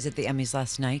surprise at the Emmys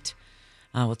last night.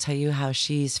 We'll tell you how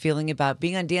she's feeling about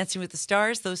being on Dancing with the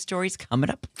Stars. Those stories coming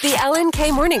up. The Ellen K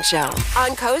Morning Show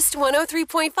on Coast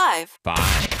 103.5.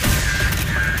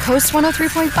 Coast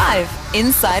 103.5,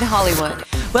 Inside Hollywood.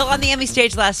 Well, on the Emmy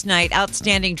stage last night,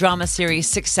 outstanding drama series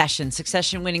Succession.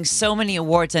 Succession winning so many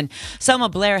awards, and Selma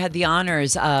Blair had the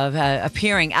honors of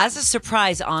appearing as a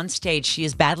surprise on stage. She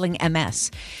is battling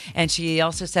MS, and she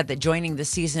also said that joining the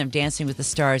season of Dancing with the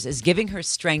Stars is giving her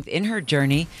strength in her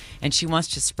journey, and she wants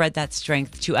to spread that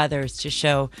strength to others, to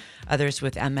show others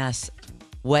with MS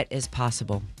what is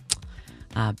possible.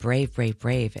 Brave, brave,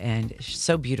 brave, and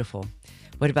so beautiful.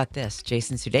 What about this?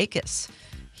 Jason Sudeikis.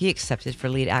 He accepted for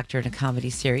lead actor in a comedy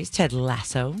series, Ted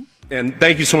Lasso. And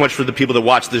thank you so much for the people that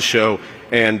watch this show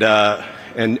and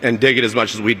dig it as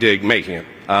much as we dig making it.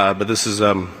 But this is,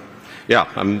 I'm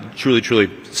truly, truly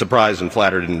surprised and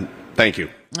flattered, and thank you.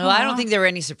 Well, I don't think there were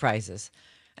any surprises.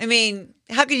 I mean,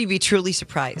 how could you be truly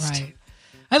surprised? Right.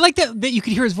 I like that you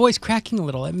could hear his voice cracking a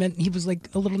little. It meant he was like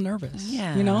a little nervous.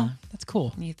 Yeah. You know? That's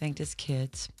cool. And he thanked his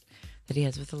kids that he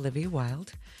has with Olivia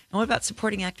Wilde. And what about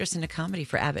supporting actress in a comedy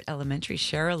for Abbott Elementary,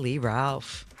 Sheryl Lee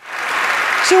Ralph?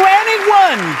 To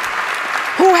anyone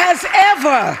who has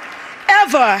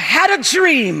ever had a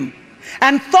dream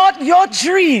and thought your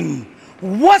dream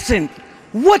wouldn't,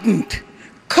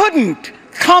 couldn't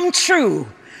come true,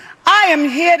 I am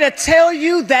here to tell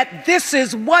you that this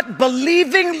is what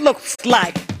believing looks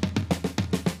like.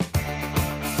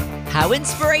 How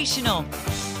inspirational.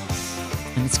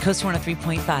 And it's Coast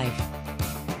 103.5.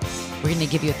 We're going to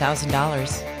give you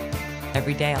 $1,000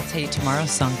 every day. I'll tell you tomorrow's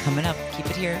song coming up.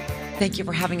 Keep it here. Thank you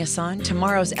for having us on.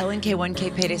 Tomorrow's LNK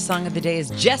 1K Payday Song of the Day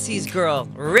is Jesse's Girl,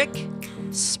 Rick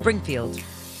Springfield.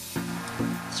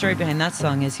 The story behind that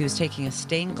song is he was taking a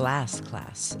stained glass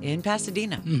class in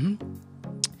Pasadena. Mm-hmm.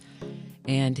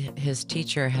 And his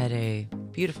teacher had a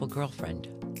beautiful girlfriend.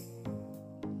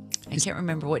 I can't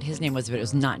remember what his name was, but it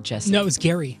was not Jesse. No, it was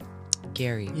Gary.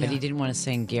 Gary, Yeah. but he didn't want to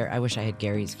sing Gary. I wish I had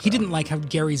Gary's girl. He didn't like how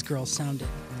Gary's girl sounded.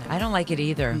 I don't like it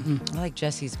either. I like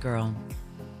Jesse's girl.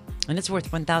 And it's worth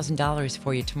 $1,000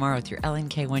 for you tomorrow with your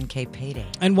LNK 1K Payday.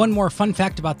 And one more fun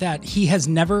fact about that, he has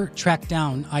never tracked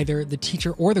down either the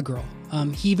teacher or the girl.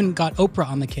 He even got Oprah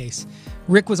on the case.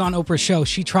 Rick was on Oprah's show.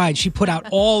 She tried. She put out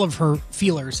all of her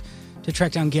feelers to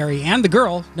track down Gary and the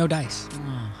girl. No dice.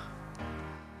 Oh.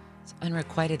 It's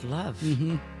unrequited love.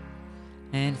 Mm-hmm.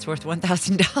 And it's worth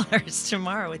 $1,000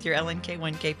 tomorrow with your LNK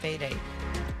 1K Payday.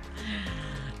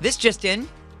 This just in.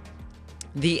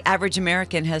 The average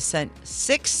American has sent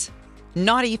 6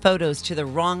 naughty photos to the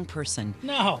wrong person.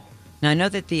 No. Now, I know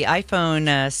that the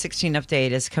iPhone 16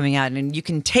 update is coming out, and you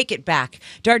can take it back.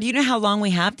 Dar, do you know how long we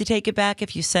have to take it back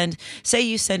if you say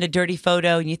you send a dirty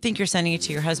photo and you think you're sending it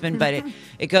to your husband, but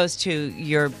it goes to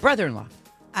your brother-in-law?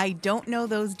 I don't know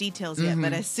those details yet,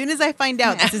 but as soon as I find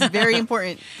out, this is very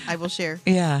important, I will share.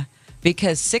 Yeah,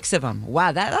 because 6 of them.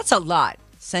 Wow, that's a lot.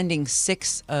 Sending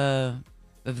 6 of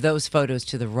those photos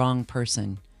to the wrong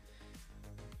person.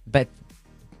 But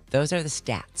those are the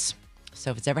stats.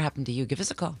 So if it's ever happened to you, give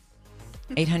us a call.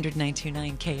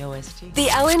 800-929-KOST. The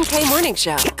Ellen K Morning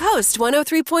Show. Coast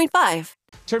 103.5.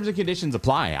 Terms and conditions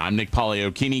apply. I'm Nick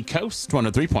Poliokini, Coast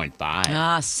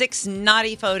 103.5. 6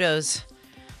 naughty photos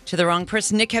To the wrong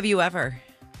person. Nick, have you ever?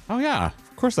 Oh, yeah.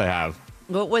 Of course I have.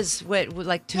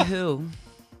 Like to who?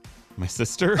 My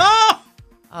sister.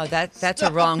 Oh, that's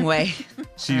a wrong way.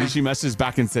 She messaged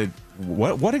back and said,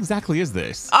 "What exactly is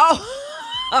this?" Oh,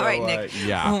 all right, Nick.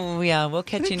 Yeah. Oh, yeah. We'll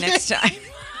catch you next time.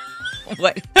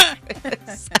 What?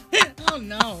 Oh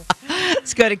no.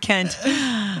 Let's go to Kent.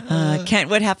 Kent,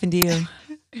 what happened to you?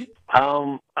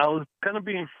 I was kind of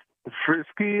being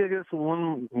frisky, I guess,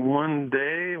 one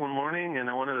morning, and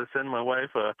I wanted to send my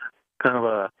wife a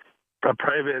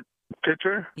private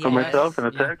picture of myself in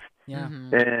a text. Yeah.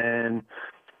 And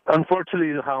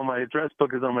unfortunately, how my address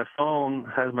book is on my phone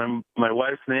has my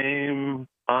wife's name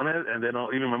on it, and then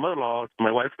even my mother-in-law,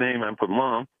 my wife's name, I put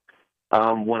Mom.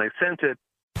 When I sent it,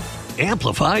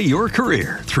 Amplify your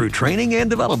career through training and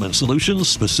development solutions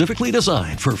specifically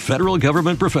designed for federal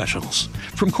government professionals.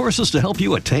 From courses to help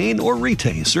you attain or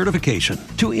retain certification,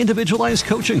 to individualized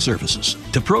coaching services,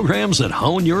 to programs that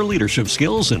hone your leadership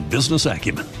skills and business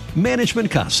acumen, Management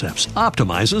Concepts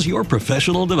optimizes your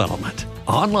professional development.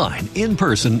 Online, in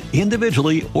person,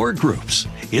 individually, or groups,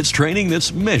 it's training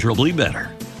that's measurably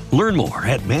better. Learn more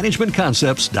at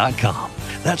managementconcepts.com.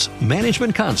 That's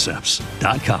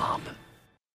managementconcepts.com.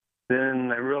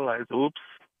 then I realized, oops,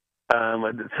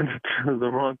 I did send it to the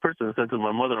wrong person. I sent it to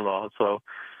my mother-in-law. So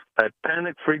I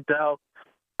panicked, freaked out,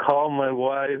 called my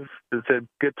wife and said,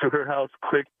 get to her house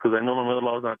quick, because I know my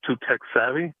mother-in-law is not too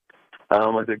tech-savvy.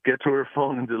 I said, get to her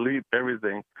phone and delete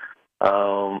everything.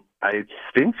 I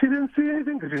think she didn't see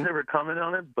anything because she never commented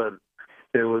on it, but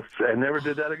I never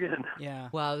did that again. Yeah.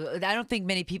 Well, I don't think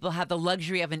many people have the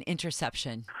luxury of an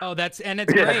interception. Oh, it's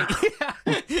great.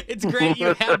 It's great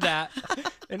you have that.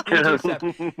 An intercept.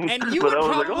 And you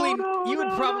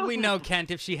would probably know, Kent,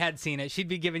 if she had seen it. She'd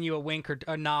be giving you a wink or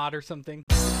a nod or something.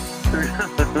 Oh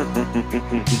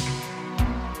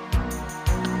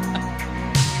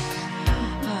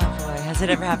boy, has it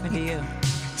ever happened to you?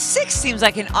 6 seems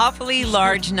like an awfully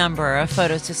large number of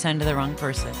photos to send to the wrong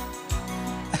person.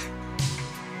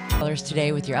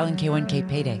 Today with your LNK1K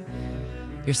payday.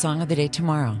 Your song of the day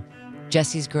tomorrow.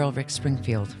 Jesse's Girl, Rick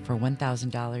Springfield, for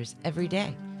 $1,000 every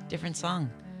day. Different song,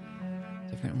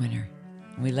 different winner.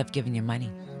 And we love giving you money.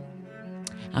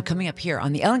 Now, coming up here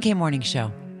on the LNK Morning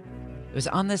Show, it was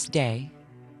on this day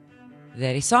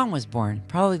that a song was born.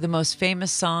 Probably the most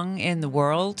famous song in the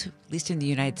world, at least in the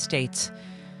United States.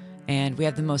 And we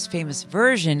have the most famous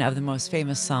version of the most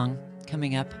famous song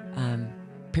coming up.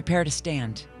 Prepare to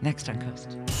Stand, next on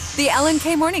Coast. The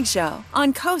LNK Morning Show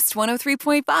on Coast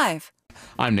 103.5.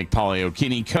 I'm Nick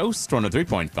Poliokini, Coast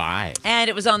 103.5. And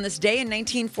it was on this day in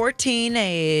 1914,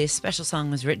 a special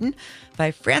song was written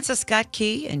by Francis Scott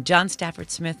Key and John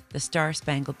Stafford Smith, The Star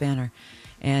Spangled Banner.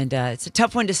 And it's a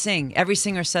tough one to sing. Every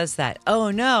singer says that.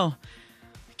 Oh, no,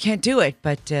 I can't do it.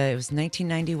 But it was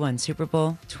 1991, Super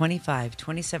Bowl 25,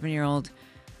 27-year-old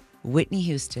Whitney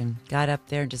Houston got up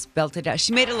there and just belted out.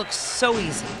 She made it look so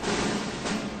easy.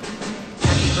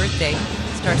 Happy birthday,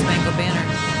 Star Spangled Banner.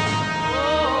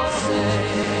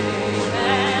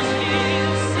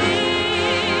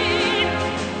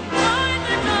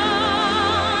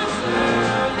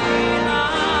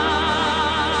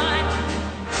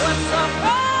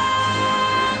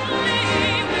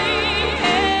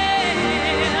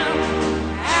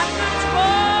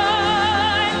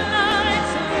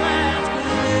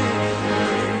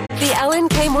 The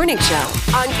LNK Morning Show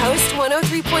on Coast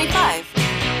 103.5.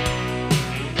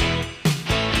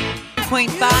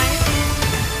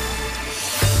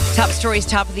 0.5. Top stories,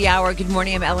 top of the hour. Good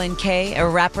morning, I'm LNK. A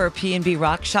rapper, PNB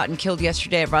Rock, shot and killed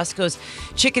yesterday at Roscoe's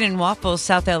Chicken and Waffles,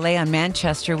 South LA on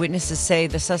Manchester. Witnesses say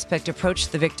the suspect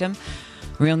approached the victim,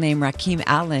 real name Rakeem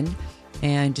Allen,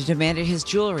 and demanded his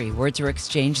jewelry. Words were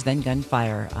exchanged, then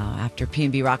gunfire. After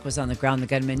PNB Rock was on the ground, the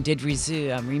gunman did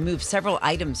remove several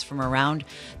items from around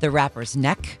the rapper's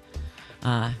neck.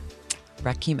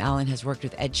 Rakeem Allen has worked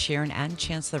with Ed Sheeran and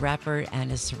Chance the Rapper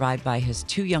and is survived by his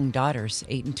 2 young daughters,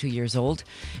 8 and 2 years old.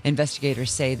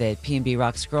 Investigators say that PNB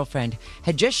Rock's girlfriend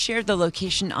had just shared the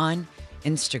location on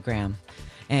Instagram.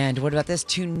 And what about this?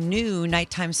 2 new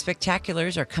nighttime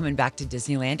spectaculars are coming back to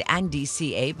Disneyland and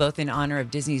DCA, both in honor of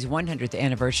Disney's 100th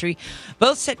anniversary.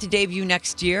 Both set to debut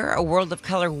next year. A World of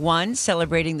Color 1,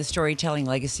 celebrating the storytelling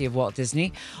legacy of Walt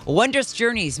Disney. Wondrous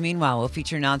Journeys, meanwhile, will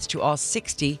feature nods to all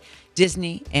 60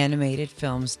 Disney animated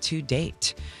films to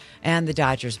date. And the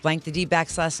Dodgers blanked the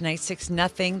D-backs last night,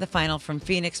 6-0. The final from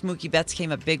Phoenix. Mookie Betts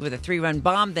came up big with a 3-run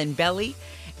bomb, then Belly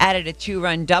added a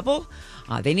 2-run double.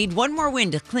 They need one more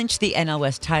win to clinch the NL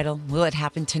West title. Will it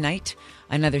happen tonight?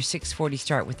 Another 6:40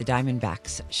 start with the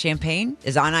Diamondbacks. Champagne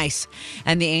is on ice,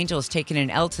 and the Angels taking an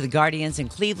L to the Guardians in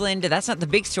Cleveland. That's not the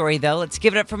big story, though. Let's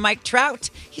give it up for Mike Trout.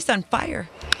 He's on fire.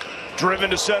 driven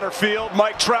to center field.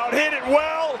 Mike Trout hit it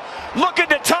well, looking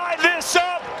to tie this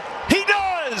up. He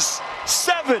does!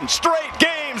 7 straight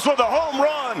games with a home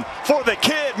run for the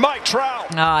kid, Mike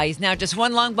Trout. He's now just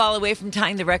one long ball away from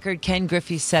tying the record Ken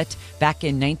Griffey set back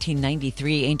in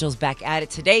 1993. Angels back at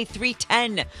it today,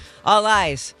 3:10. All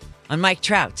eyes on Mike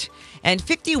Trout. And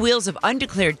 50 wheels of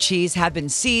undeclared cheese have been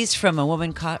seized from a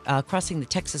woman crossing the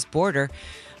Texas border.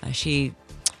 She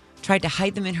tried to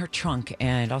hide them in her trunk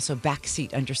and also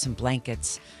backseat under some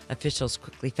blankets. Officials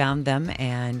quickly found them,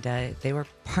 and they were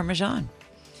Parmesan.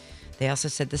 They also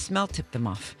said the smell tipped them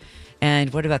off.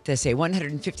 And what about this? A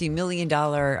 $150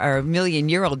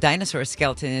 million-year-old dinosaur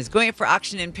skeleton is going for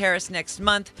auction in Paris next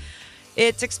month.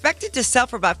 It's expected to sell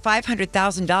for about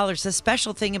 $500,000. The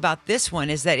special thing about this one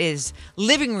is that it is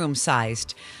living room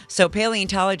sized. So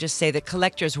paleontologists say that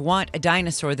collectors want a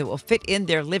dinosaur that will fit in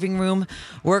their living room.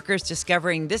 Workers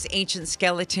discovering this ancient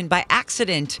skeleton by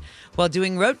accident while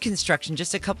doing road construction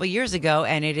just a couple years ago,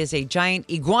 and it is a giant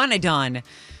iguanodon,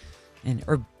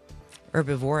 an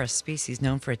herbivorous species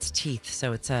known for its teeth.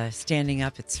 So it's standing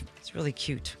up. It's really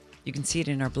cute. You can see it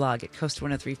in our blog at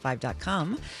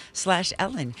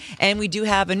coast1035.com/Ellen. And we do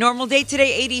have a normal day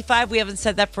today, 85. We haven't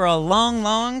said that for a long,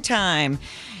 long time.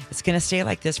 It's going to stay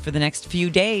like this for the next few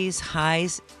days.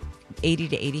 Highs 80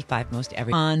 to 85 most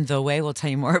every. On the way, we'll tell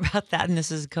you more about that. And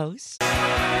this is Coast.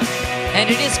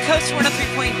 And it is Coast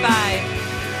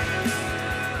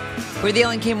 103.5. We're the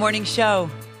Ellen K Morning Show.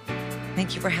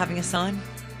 Thank you for having us on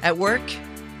at work.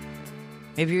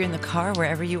 Maybe you're in the car,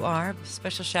 wherever you are.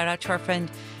 Special shout out to our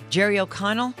friend Jerry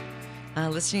O'Connell,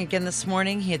 listening again this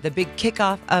morning. He had the big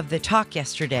kickoff of the talk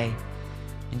yesterday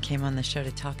and came on the show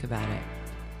to talk about it.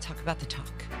 Talk about the talk.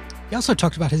 He also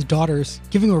talked about his daughters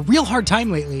giving him a real hard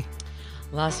time lately.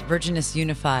 Las Virginis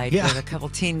Unified with a couple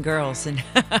teen girls. And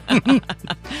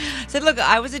said, look,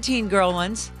 I was a teen girl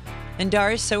once, and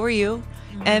Doris, so were you.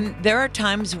 And there are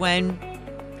times when,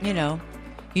 you know,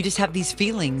 you just have these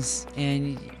feelings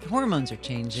and hormones are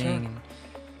changing. Sure. And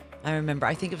I remember,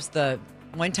 I think it was the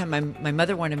one time my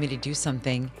mother wanted me to do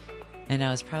something, and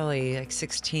I was probably like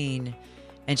 16,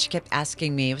 and she kept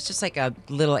asking me. It was just like a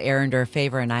little errand or a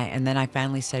favor, and then I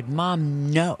finally said,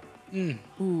 "Mom, no."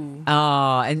 Ooh.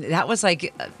 Oh, and that was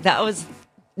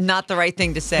not the right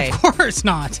thing to say. Of course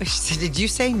not. She said, "Did you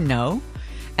say no?"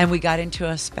 And we got into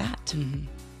a spat, and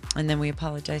then we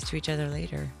apologized to each other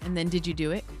later. And then did you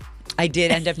do it? I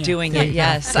did end up doing it.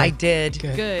 Yes, I did.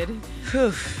 Good.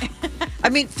 Whew. I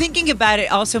mean, thinking about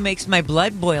it also makes my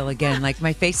blood boil again. Like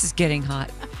my face is getting hot.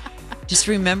 Just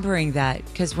remembering that,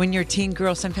 because when you're a teen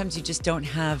girl, sometimes you just don't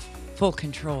have full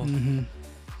control. Mm-hmm.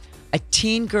 A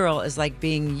teen girl is like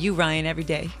being you, Ryan, every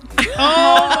day.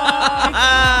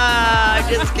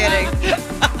 Just kidding.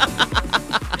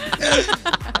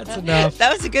 That's enough.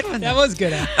 That was a good one. That was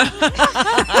good.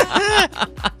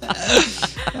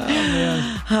 Oh,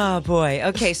 man. Oh, boy.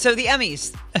 Okay, so the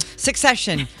Emmys.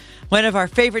 Succession. One of our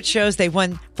favorite shows. They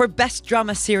won for Best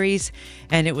Drama Series,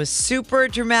 and it was super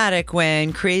dramatic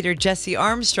when creator Jesse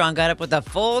Armstrong got up with a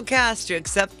full cast to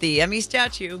accept the Emmy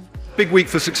statue. Big week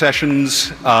for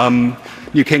Successions.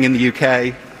 New king in the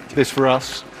UK. This for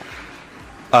us.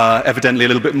 Evidently a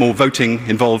little bit more voting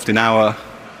involved in our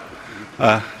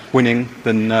winning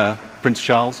than Prince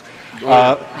Charles. Keep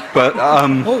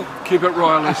it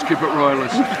royalist, keep it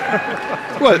royalist.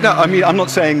 Well, no, I mean, I'm not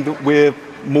saying that we're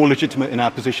more legitimate in our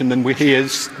position than he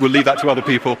is. We'll leave that to other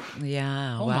people.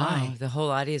 Yeah, wow. My. The whole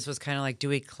audience was kind of like, do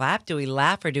we clap, do we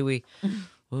laugh, or do we...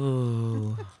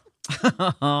 Ooh.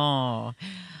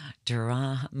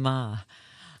 Drama.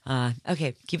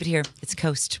 Okay, keep it here. It's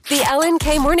Coast. The Ellen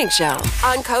K Morning Show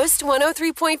on Coast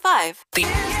 103.5.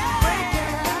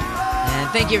 And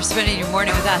thank you for spending your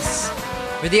morning with us.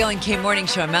 We're the Ellen K Morning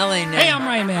Show. I'm Ellen. Hey, I'm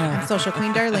Ryan Mann. Social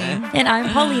Queen Darlene. And I'm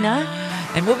Paulina.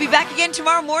 And we'll be back again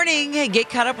tomorrow morning. Hey, get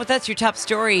caught up with us. Your top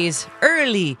stories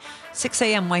early, 6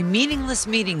 a.m. Why meaningless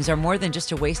meetings are more than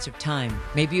just a waste of time.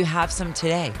 Maybe you have some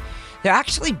today. They're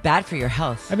actually bad for your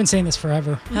health. I've been saying this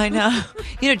forever. I know.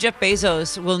 You know, Jeff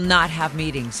Bezos will not have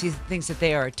meetings. He thinks that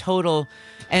they are a total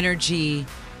energy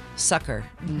sucker.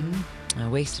 Mm-hmm. A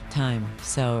waste of time.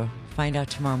 So find out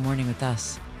tomorrow morning with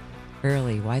us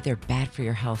early why they're bad for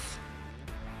your health.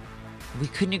 We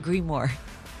couldn't agree more.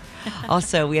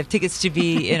 Also, we have tickets to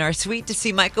be in our suite to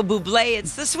see Michael Bublé.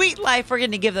 It's the Sweet Life. We're going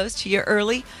to give those to you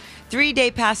early. 3-day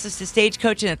passes to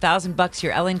Stagecoach and $1,000.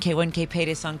 Your LNK1K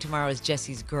payday song tomorrow is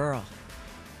Jesse's Girl.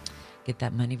 Get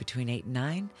that money between 8 and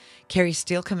 9. Carrie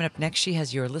Steele coming up next. She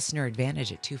has your listener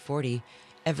advantage at 2:40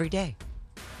 every day.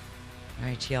 All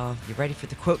right, y'all. You ready for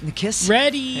the quote and the kiss?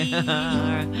 Ready.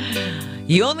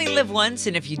 You only live once,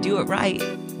 and if you do it right,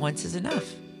 once is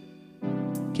enough.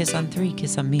 Kiss on 3.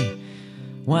 Kiss on me.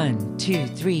 1, 2,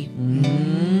 3.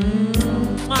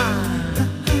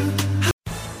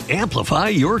 Amplify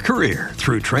your career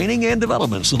through training and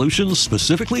development solutions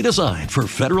specifically designed for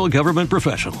federal government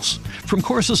professionals. From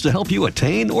courses to help you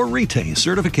attain or retain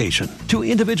certification, to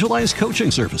individualized coaching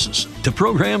services, to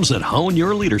programs that hone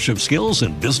your leadership skills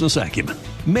and business acumen,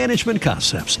 Management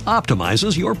Concepts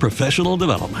optimizes your professional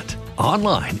development.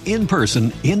 Online, in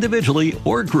person, individually,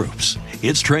 or groups,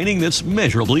 it's training that's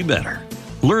measurably better.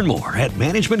 Learn more at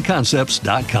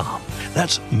managementconcepts.com.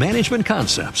 That's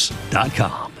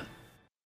managementconcepts.com.